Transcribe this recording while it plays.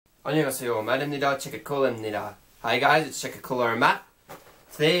안녕하세요. Matt입니다. checkacola. Hi guys, it's checkacola Matt.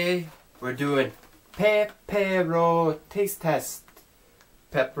 Today we're doing Pepero taste test.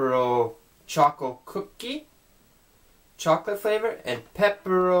 Pepero choco cookie, chocolate flavor, and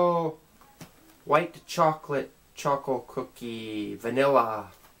Pepero white chocolate choco cookie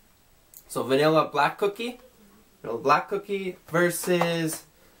vanilla. So vanilla black cookie versus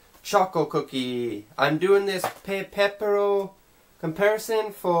choco cookie. I'm doing this Pepero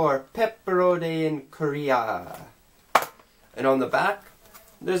comparison for 빼빼로day in Korea. And on the back,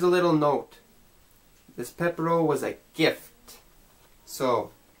 there's a little note. This Pepero was a gift.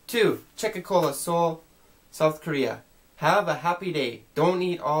 So, 2. checkacola, Seoul, South Korea. Have a happy day. Don't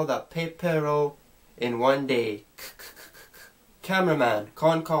eat all the Pepero in one day. Cameraman,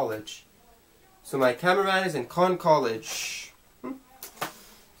 Con College. So my cameraman is in Con College. So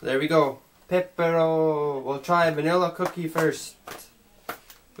there we go. Pepero. We'll try vanilla cookie first.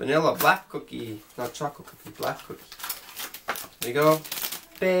 Vanilla black cookie. Not chocolate cookie, black cookie. There we go.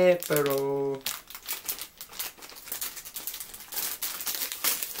 Pepero.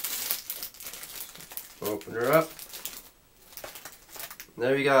 Open her up.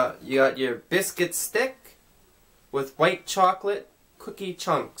 There we go. You got your biscuit stick with white chocolate cookie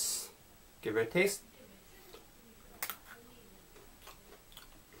chunks. Give her a taste.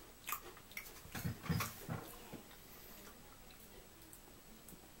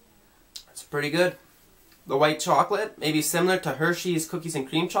 It's pretty good. The white chocolate, maybe similar to Hershey's cookies and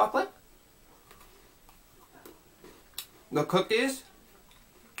cream chocolate. The cookies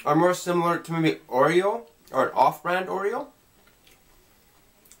are more similar to maybe Oreo or an off-brand Oreo.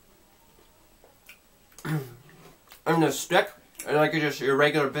 And the stick, like just your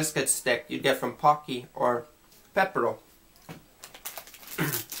regular biscuit stick you'd get from Pocky or Pepero.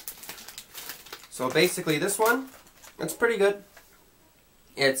 So basically this one, it's pretty good.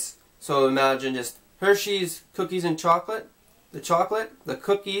 So imagine just Hershey's cookies and chocolate, the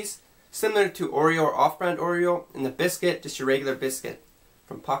cookies, similar to Oreo or off-brand Oreo, and the biscuit, just your regular biscuit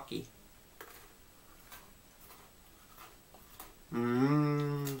from Pocky. Now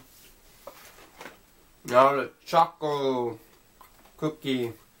the choco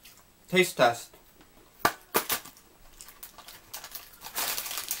cookie taste test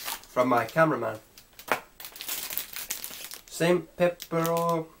from my cameraman. Same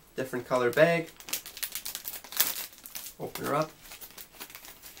Pepero, different color bag. Open her up.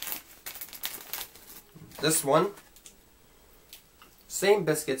 This one, same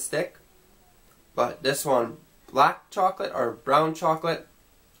biscuit stick, but this one black chocolate or brown chocolate,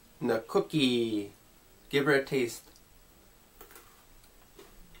 and the cookie. Give her a taste.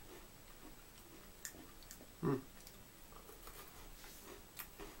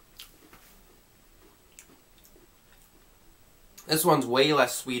 This one's way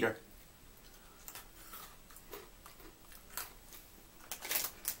less sweeter.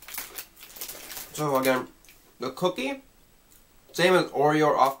 So again, the cookie, same as Oreo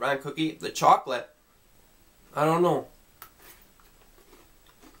or off-brand cookie. The chocolate, I don't know.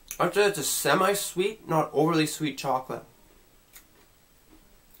 I'd say it's a semi-sweet, not overly sweet chocolate.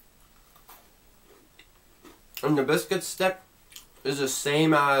 And the biscuit stick is the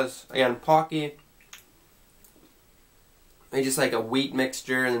same as, again, Pocky. They just like a wheat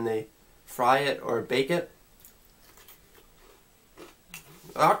mixture and then they fry it or bake it.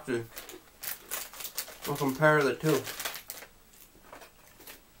 Actually, we'll compare the two.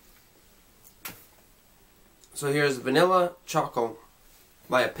 So here's vanilla choco.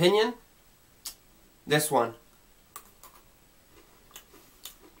 My opinion, this one's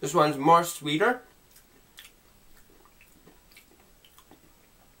more sweeter.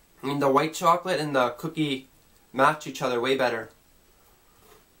 And the white chocolate and the cookie match each other way better.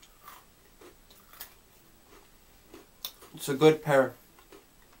 It's a good pair.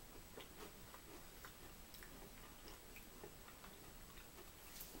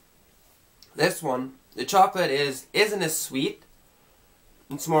 This one, the chocolate isn't as sweet.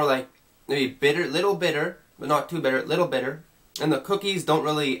 It's more like maybe bitter, little bitter, but not too bitter, little bitter. And the cookies don't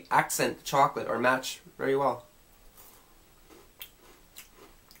really accent the chocolate or match very well.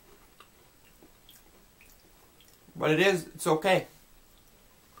 But it's okay.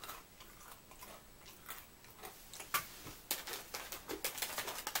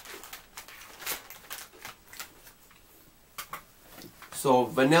 So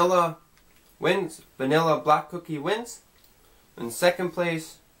vanilla wins, vanilla black cookie wins. In second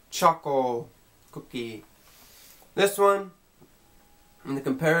place, choco cookie. This one, in the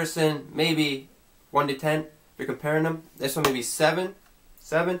comparison, maybe 1 to 10. If you're comparing them, this one maybe 7.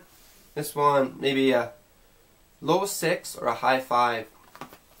 This one maybe a low 6 or a high 5.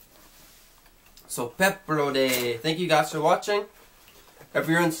 So 빼빼로day. Thank you guys for watching. If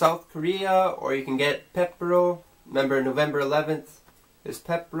you're in South Korea, or you can get Pepero, remember November 11th is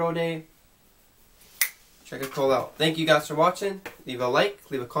빼빼로day. Checkacola out. Thank you guys for watching. Leave a like,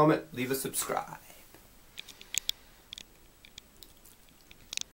 leave a comment, leave a subscribe.